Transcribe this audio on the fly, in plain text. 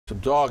Some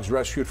dogs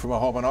rescued from a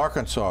home in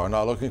Arkansas are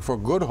now looking for a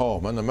good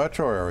home in the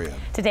metro area.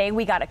 Today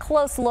we got a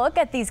close look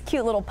at these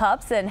cute little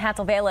pups, and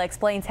WJLA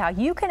explains how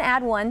you can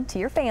add one to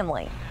your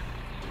family.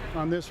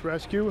 On this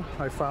rescue,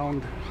 I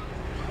found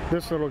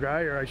this little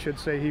guy, or I should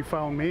say he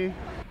found me.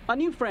 A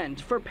new friend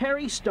for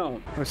Perry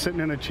Stone. I was sitting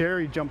in a chair,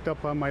 he jumped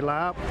up on my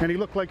lap, and he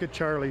looked like a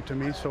Charlie to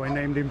me, so I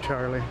named him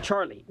Charlie.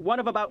 Charlie, one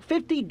of about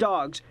 50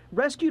 dogs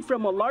rescued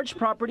from a large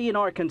property in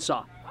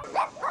Arkansas.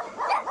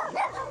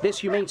 This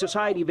Humane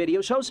Society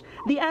video shows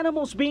the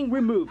animals being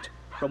removed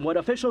from what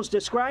officials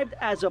described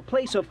as a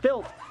place of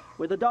filth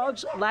where the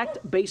dogs lacked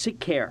basic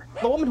care.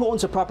 The woman who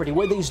owns the property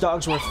where these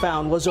dogs were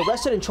found was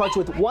arrested and charged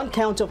with 1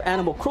 count of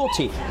animal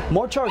cruelty.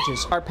 More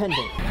charges are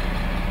pending.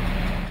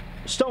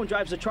 Stone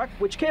drives a truck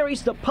which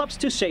carries the pups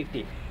to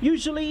safety.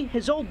 Usually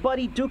his old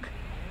buddy Duke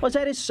was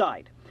at his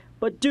side,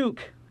 but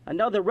Duke,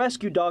 another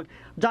rescue dog,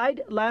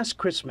 died last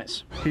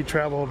Christmas. He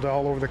traveled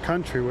all over the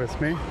country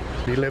with me.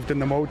 He lived in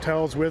the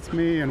motels with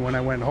me, and when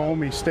I went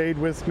home, he stayed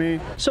with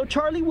me. So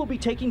Charlie will be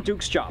taking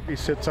Duke's job. He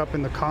sits up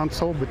in the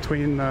console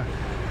between the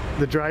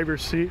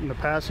driver's seat and the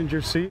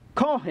passenger seat.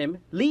 Call him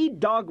lead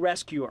dog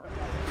rescuer.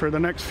 For the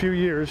next few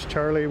years,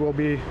 Charlie will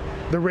be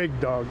the rig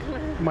dog,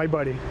 my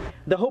buddy.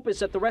 The hope is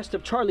that the rest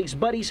of Charlie's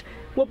buddies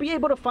will be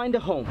able to find a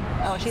home.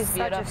 Oh, she's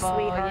beautiful. Such a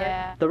sweetheart.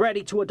 Yeah. The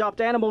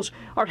ready-to-adopt animals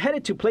are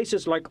headed to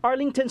places like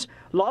Arlington's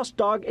Lost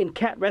Dog and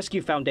Cat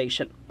Rescue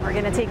Foundation. We're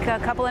going to take a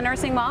couple of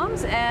nursing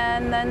moms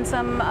and then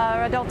some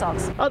adult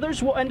dogs.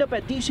 Others will end up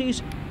at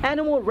DC's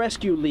Animal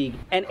Rescue League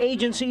and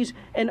agencies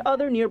in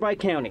other nearby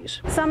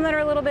counties. Some that are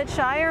a little bit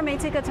shyer may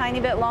take a tiny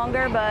bit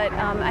longer, but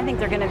I think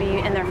they're going to be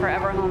in their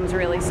forever homes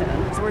really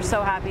soon. So we're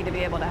so happy to be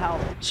able to help.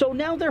 So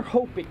now they're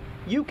hoping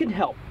you can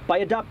help by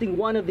adopting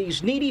one of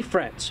these needy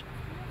friends.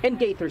 In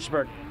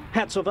Gaithersburg,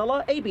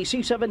 WJLA,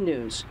 ABC 7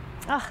 News.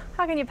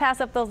 How can you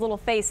pass up those little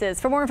faces?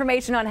 For more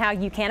information on how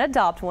you can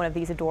adopt one of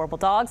these adorable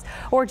dogs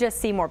or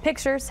just see more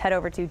pictures, head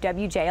over to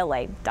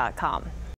WJLA.com.